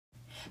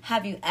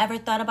Have you ever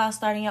thought about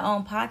starting your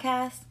own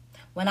podcast?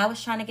 When I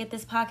was trying to get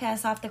this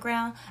podcast off the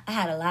ground, I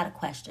had a lot of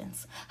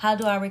questions. How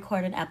do I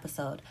record an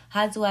episode?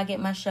 How do I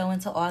get my show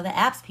into all the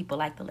apps people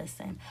like to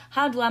listen?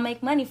 How do I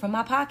make money from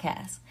my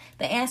podcast?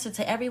 The answer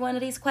to every one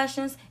of these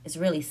questions is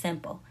really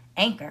simple.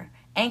 Anchor.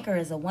 Anchor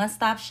is a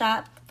one-stop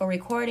shop for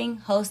recording,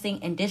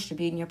 hosting, and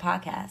distributing your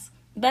podcast.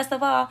 Best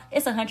of all,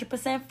 it's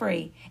 100%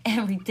 free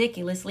and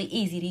ridiculously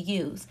easy to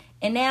use.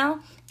 And now,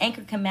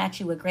 Anchor can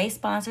match you with great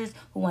sponsors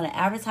who want to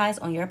advertise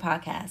on your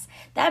podcast.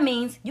 That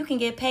means you can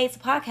get paid to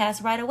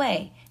podcast right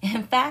away.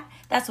 In fact,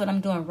 that's what I'm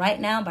doing right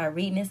now by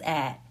reading this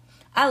ad.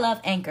 I love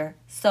Anchor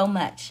so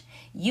much.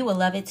 You will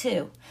love it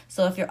too.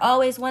 So if you're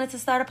always wanted to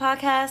start a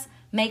podcast,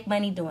 make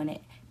money doing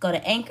it. Go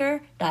to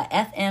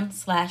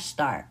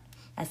anchor.fm/start.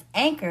 That's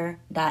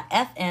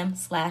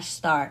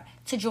anchor.fm/start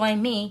to join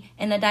me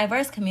in the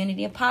diverse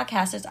community of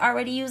podcasters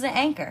already using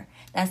Anchor.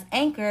 That's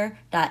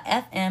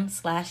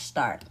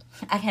anchor.fm/start.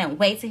 I can't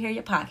wait to hear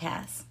your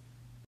podcast.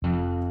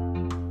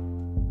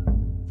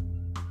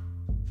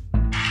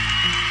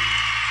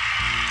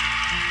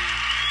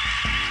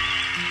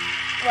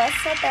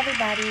 What's up,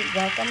 everybody?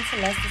 Welcome to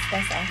Let's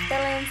Discuss Our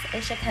Feelings.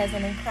 It's your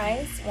cousin in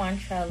Christ,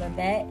 Wantrell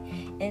Levette,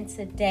 and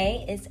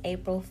today is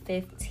April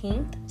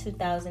 15th,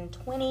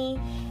 2020,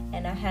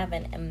 and I have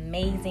an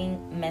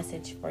amazing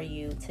message for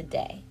you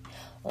today.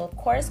 Well, of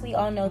course, we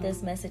all know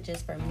this message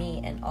is for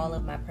me and all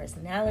of my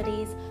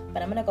personalities,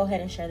 but I'm going to go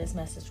ahead and share this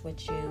message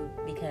with you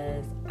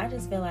because I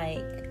just feel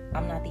like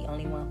I'm not the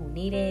only one who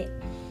need it.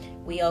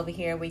 We over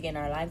here, we getting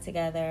our life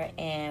together,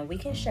 and we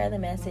can share the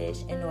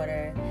message in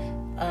order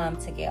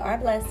to get our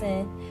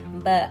blessing,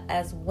 but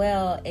as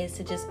well is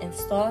to just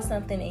install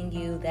something in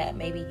you that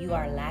maybe you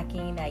are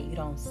lacking, that you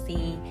don't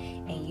see,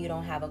 and you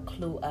don't have a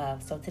clue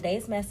of. So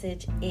today's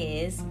message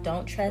is,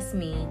 don't trust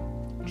me,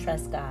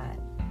 trust God.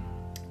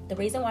 The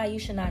reason why you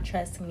should not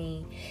trust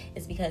me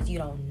is because you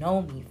don't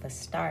know me, for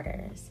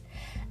starters.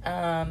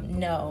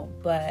 No,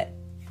 but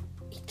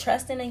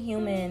trusting a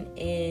human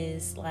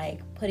is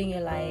like putting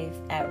your life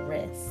at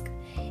risk.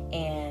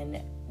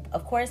 And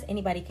of course,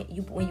 anybody can,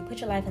 when you put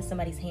your life in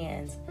somebody's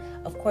hands,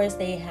 of course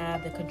they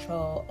have the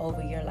control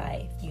over your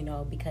life,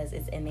 because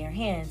it's in their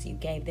hands. You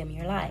gave them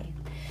your life.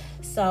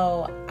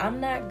 So I'm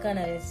not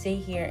gonna sit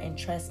here and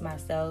trust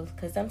myself,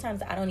 because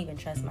sometimes I don't even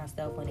trust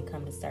myself when it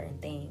comes to certain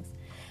things,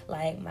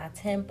 like my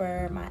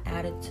temper, my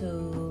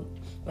attitude,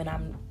 when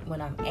I'm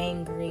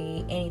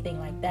angry,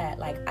 anything like that.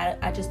 Like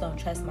I just don't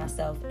trust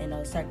myself in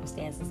those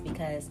circumstances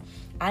because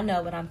I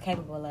know what I'm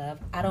capable of.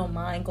 I don't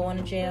mind going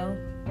to jail.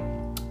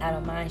 I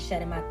don't mind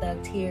shedding my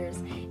thug tears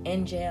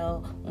in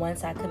jail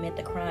once I commit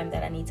the crime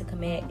that I need to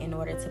commit in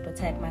order to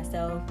protect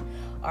myself,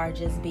 or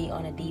just be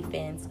on a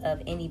defense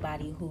of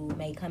anybody who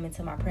may come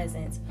into my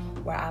presence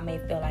where I may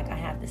feel like I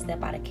have to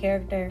step out of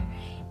character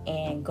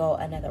and go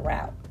another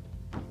route.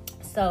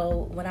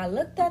 So when I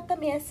looked at the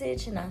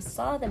message and I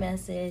saw the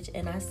message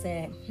and I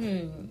said,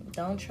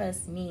 don't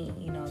trust me,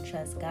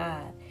 trust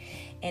God.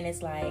 And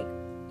it's like,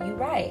 you're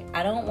right.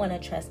 I don't want to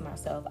trust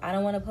myself. I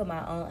don't want to put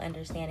my own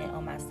understanding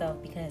on myself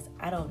because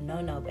I don't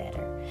know no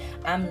better.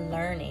 I'm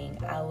learning.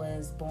 I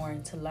was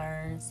born to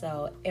learn.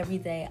 So every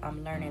day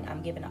I'm learning.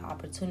 I'm given an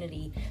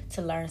opportunity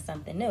to learn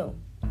something new.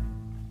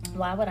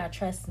 Why would I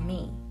trust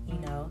me?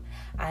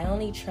 I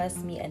only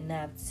trust me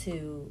enough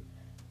to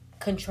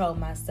control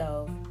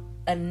myself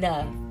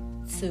enough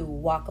to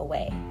walk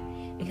away.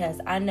 Because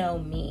I know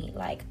me,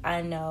 like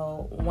I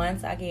know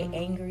once I get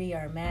angry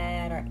or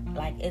mad or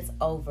like it's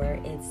over,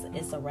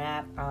 it's a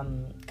wrap.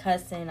 I'm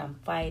cussing, I'm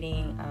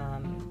fighting,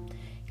 I'm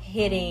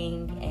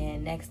hitting,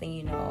 and next thing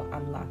you know,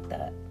 I'm locked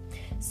up.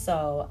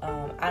 So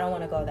I don't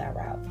want to go that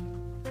route.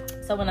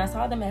 So when I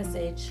saw the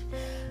message,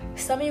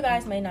 some of you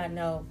guys may not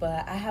know,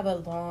 but I have a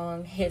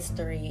long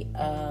history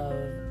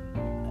of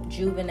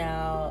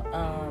juvenile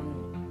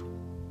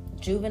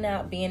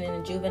being in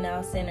a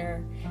juvenile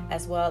center,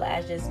 as well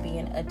as just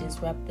being a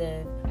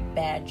disruptive,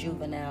 bad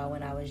juvenile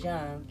when I was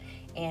young.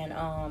 And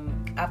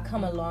I've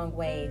come a long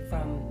way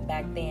from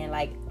back then.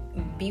 Like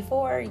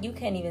before, you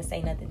can't even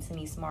say nothing to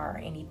me smart or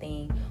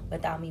anything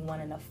without me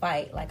wanting to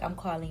fight. Like I'm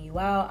calling you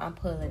out, I'm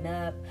pulling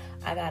up.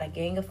 I got a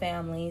gang of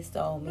family,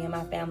 so me and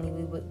my family,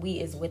 we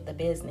is with the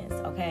business,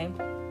 okay?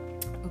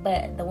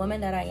 But the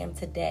woman that I am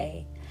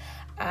today,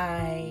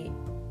 I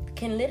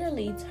can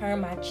literally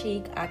turn my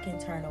cheek. I can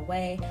turn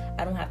away.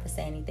 I don't have to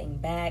say anything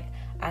back.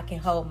 I can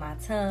hold my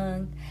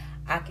tongue.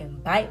 I can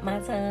bite my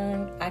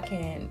tongue. I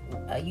can,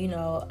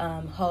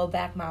 hold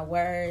back my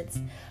words,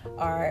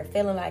 or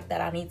feeling like that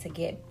I need to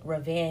get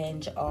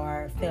revenge,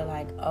 or feel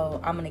like, oh,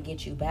 I'm going to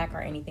get you back or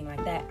anything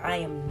like that. I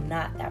am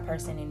not that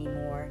person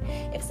anymore.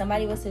 If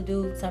somebody was to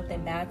do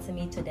something bad to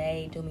me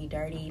today, do me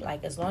dirty,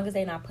 like as long as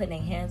they're not putting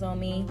their hands on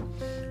me,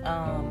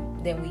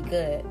 then we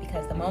good.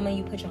 Because the moment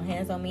you put your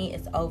hands on me,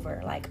 it's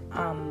over. Like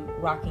I'm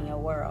rocking your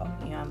world.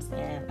 You know what I'm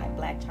saying? Like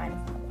Black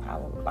China. I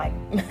would like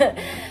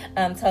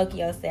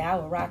Tokyo said, I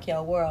would rock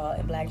your world,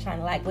 and Black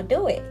China like, well,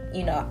 do it.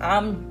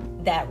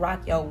 I'm that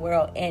rock your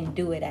world and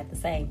do it at the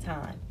same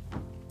time.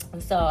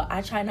 So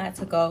I try not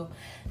to go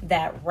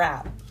that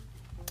route.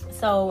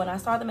 So when I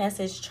saw the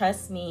message,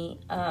 trust me,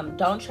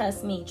 don't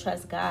trust me,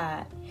 trust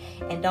God,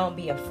 and don't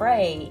be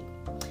afraid,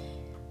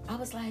 I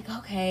was like,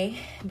 okay,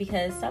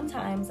 because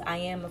sometimes I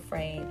am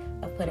afraid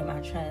of putting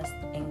my trust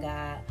in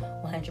God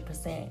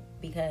 100%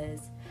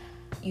 because,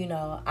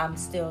 I'm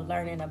still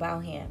learning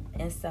about him.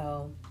 And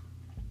so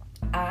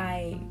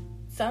I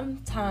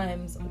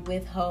sometimes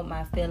withhold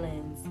my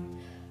feelings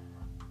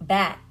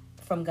back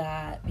from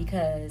God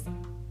because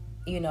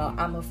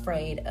I'm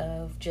afraid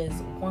of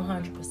just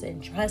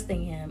 100%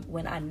 trusting him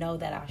when I know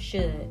that I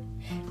should.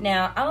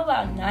 Now, I'm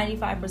about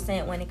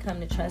 95% when it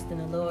comes to trusting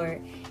the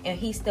Lord, and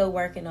he's still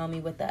working on me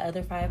with the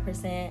other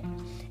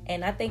 5%.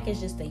 And I think it's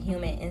just a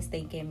human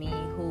instinct in me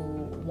who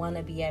want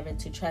to be able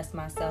to trust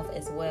myself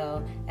as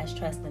well as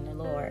trusting the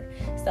Lord.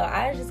 So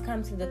I just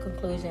come to the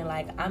conclusion,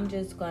 like, I'm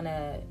just going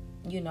to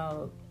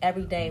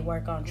every day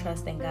work on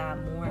trusting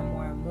God more and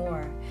more and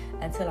more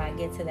until I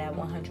get to that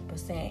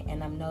 100%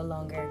 and I'm no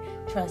longer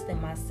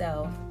trusting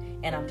myself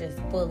and I'm just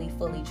fully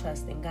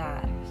trusting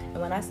God. And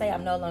when I say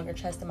I'm no longer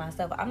trusting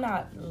myself, I'm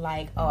not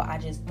like, oh, I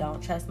just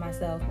don't trust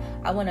myself.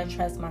 I want to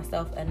trust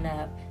myself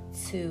enough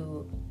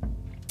to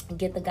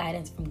get the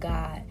guidance from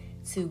God,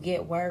 to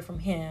get word from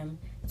him,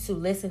 to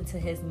listen to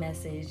his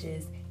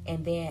messages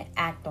and then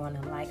act on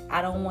them. Like,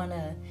 I don't want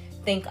to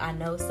think I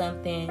know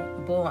something.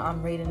 Boom,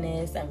 I'm reading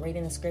this, I'm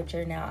reading the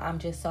scripture. Now I'm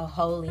just so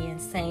holy and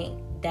saint.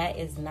 That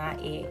is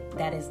not it.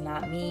 That is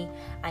not me.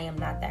 I am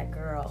not that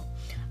girl.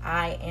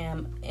 I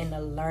am in the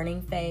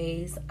learning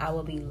phase. I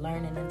will be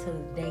learning until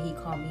the day he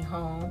called me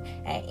home.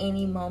 At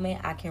any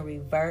moment, I can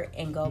revert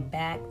and go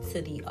back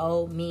to the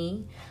old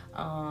me.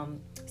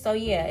 So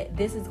yeah,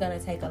 this is going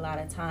to take a lot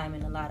of time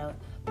and a lot of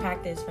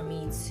practice for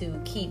me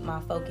to keep my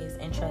focus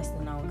and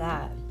trusting on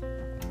God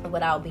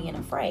without being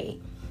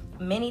afraid.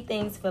 Many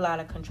things feel out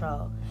of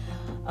control.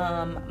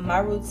 My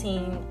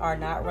routine are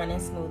not running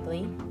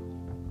smoothly.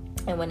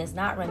 And when it's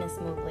not running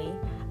smoothly,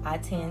 I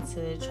tend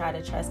to try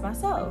to trust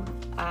myself.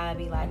 I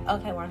be like,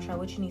 okay, Wantra,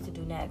 what you need to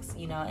do next?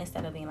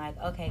 Instead of being like,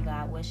 okay,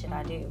 God, what should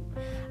I do?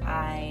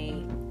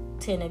 I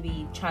tend to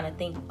be trying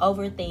to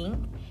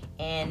overthink.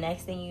 And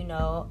next thing you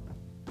know,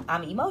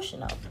 I'm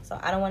emotional. So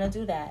I don't want to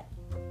do that.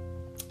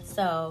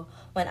 So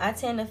when I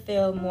tend to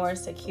feel more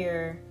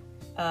secure,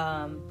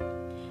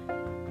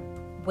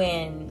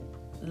 when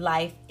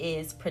life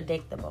is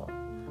predictable.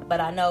 But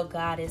I know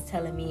God is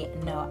telling me,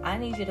 no, I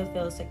need you to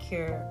feel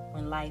secure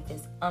when life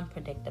is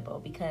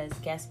unpredictable. Because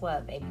guess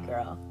what, baby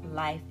girl?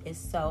 Life is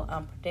so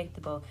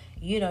unpredictable.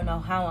 You don't know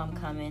how I'm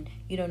coming.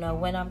 You don't know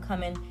when I'm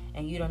coming.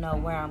 And you don't know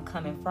where I'm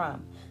coming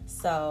from.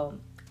 So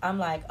I'm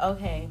like,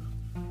 okay,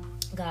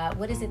 God,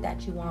 what is it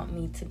that you want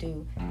me to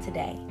do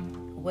today?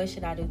 What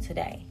should I do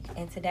today?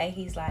 And today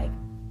he's like,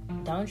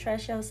 don't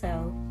trust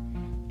yourself.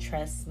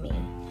 Trust me.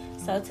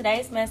 So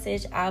today's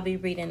message, I'll be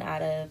reading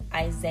out of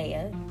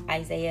Isaiah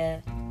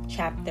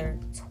chapter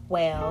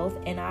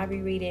 12, and I'll be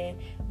reading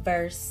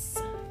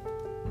verse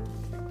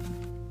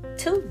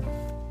 2.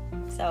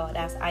 So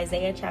that's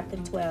Isaiah chapter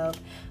 12,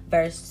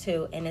 verse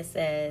 2, and it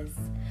says,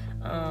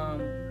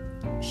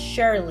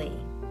 surely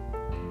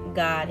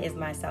God is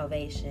my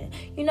salvation.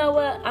 You know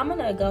what? I'm going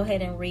to go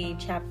ahead and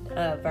read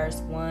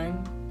verse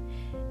 1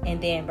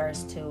 and then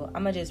verse 2.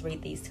 I'm going to just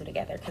read these two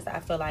together because I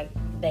feel like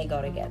they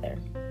go together.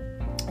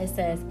 It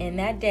says, in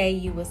that day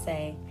you will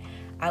say,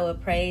 I will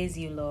praise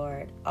you,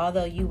 Lord.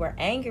 Although you were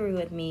angry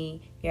with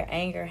me, your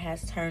anger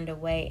has turned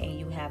away and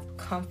you have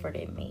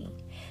comforted me.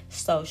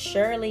 So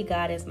surely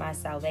God is my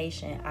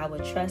salvation. I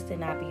will trust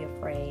and not be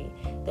afraid.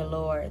 The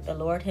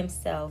Lord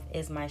himself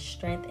is my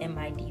strength and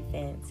my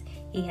defense.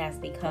 He has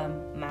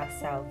become my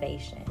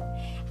salvation.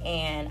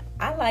 And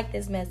I like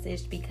this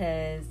message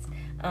because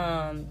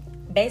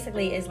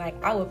basically it's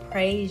like, I will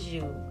praise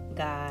you,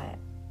 God.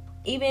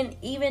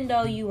 Even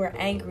though you were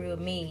angry with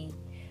me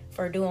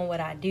for doing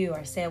what I do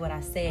or said what I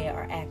said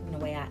or acting the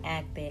way I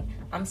acted,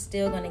 I'm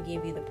still going to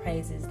give you the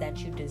praises that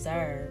you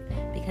deserve,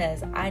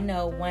 because I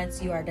know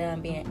once you are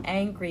done being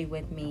angry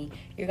with me,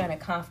 you're going to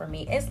comfort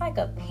me. It's like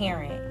a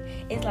parent.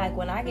 It's like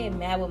when I get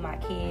mad with my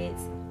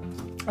kids,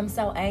 I'm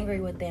so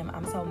angry with them,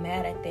 I'm so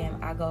mad at them,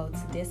 I go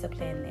to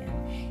discipline them.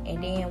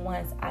 And then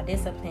once I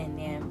discipline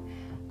them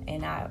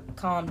and I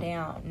calm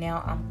down,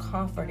 now I'm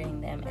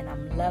comforting them and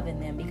I'm loving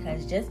them,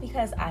 because just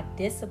because I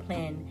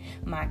discipline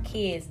my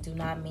kids do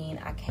not mean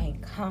I can't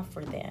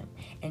comfort them.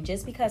 And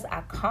just because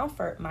I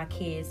comfort my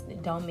kids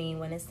don't mean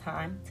when it's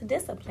time to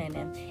discipline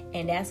them.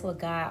 And that's what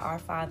God, our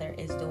Father,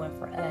 is doing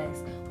for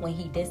us when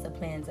he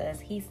disciplines us.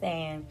 He's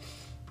saying,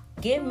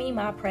 give me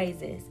my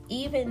praises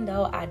even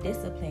though I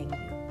discipline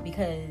you,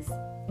 because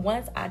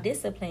once I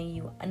discipline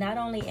you, not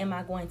only am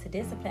I going to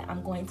discipline,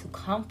 I'm going to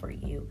comfort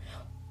you.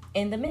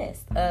 In the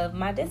midst of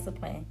my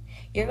discipline,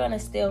 you're going to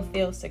still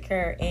feel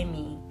secure in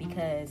me,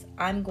 because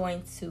I'm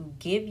going to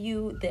give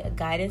you the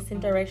guidance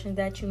and direction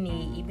that you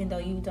need, even though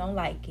you don't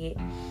like it.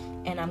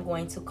 And I'm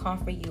going to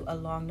comfort you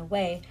along the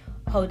way,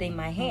 holding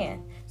my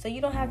hand. So you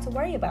don't have to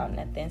worry about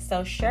nothing.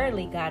 So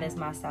surely God is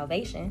my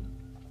salvation,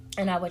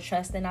 and I would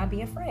trust and not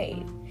be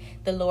afraid.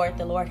 The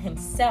Lord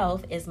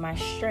himself is my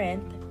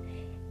strength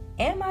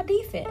and my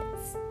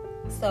defense.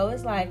 So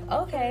it's like,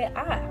 okay,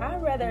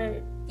 I'd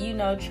rather,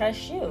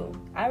 trust you.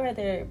 I'd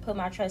rather put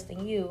my trust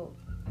in you,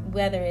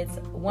 whether it's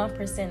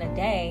 1% a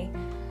day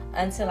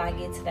until I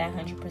get to that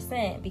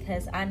 100%,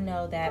 because I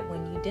know that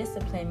when you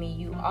discipline me,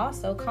 you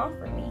also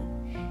comfort me.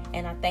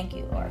 And I thank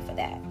you, Lord, for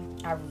that.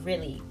 I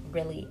really,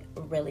 really,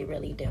 really,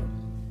 really do.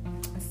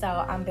 So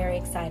I'm very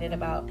excited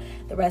about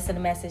the rest of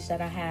the message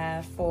that I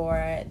have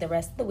for the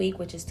rest of the week,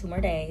 which is 2 more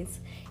days.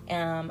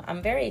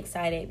 I'm very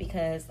excited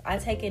because I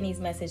take in these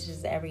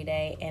messages every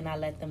day and I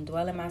let them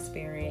dwell in my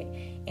spirit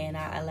and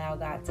I allow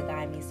God to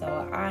guide me. So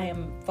I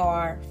am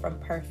far from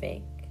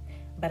perfect,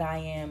 but I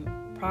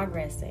am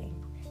progressing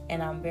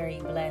and I'm very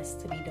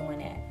blessed to be doing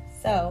that.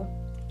 So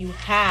you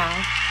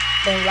have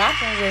been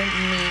rocking with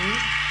me,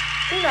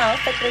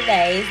 for 3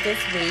 days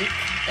this week.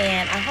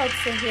 And I hope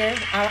to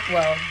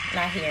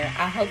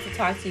I hope to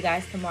talk to you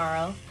guys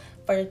tomorrow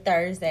for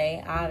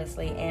Thursday,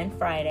 obviously, and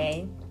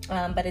Friday.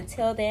 But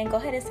until then, go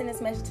ahead and send this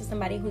message to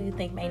somebody who you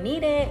think may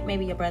need it.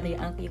 Maybe your brother, your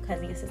uncle, your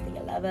cousin, your sister,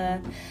 your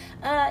lover,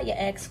 your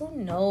ex, who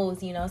knows?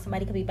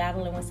 Somebody could be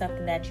battling with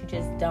something that you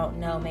just don't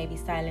know. Maybe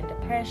silent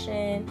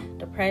depression,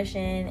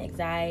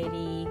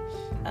 anxiety,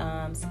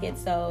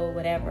 schizo,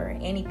 whatever,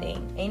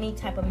 anything, any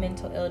type of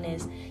mental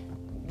illness.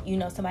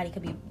 Somebody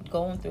could be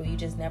going through. You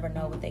just never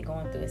know what they're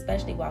going through,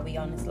 especially while we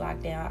on this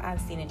lockdown.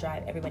 I've seen it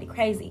drive everybody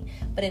crazy.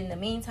 But in the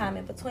meantime,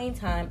 in between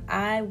time,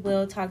 I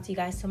will talk to you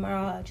guys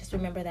tomorrow. Just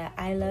remember that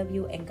I love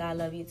you and God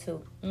love you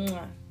too.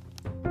 Mwah.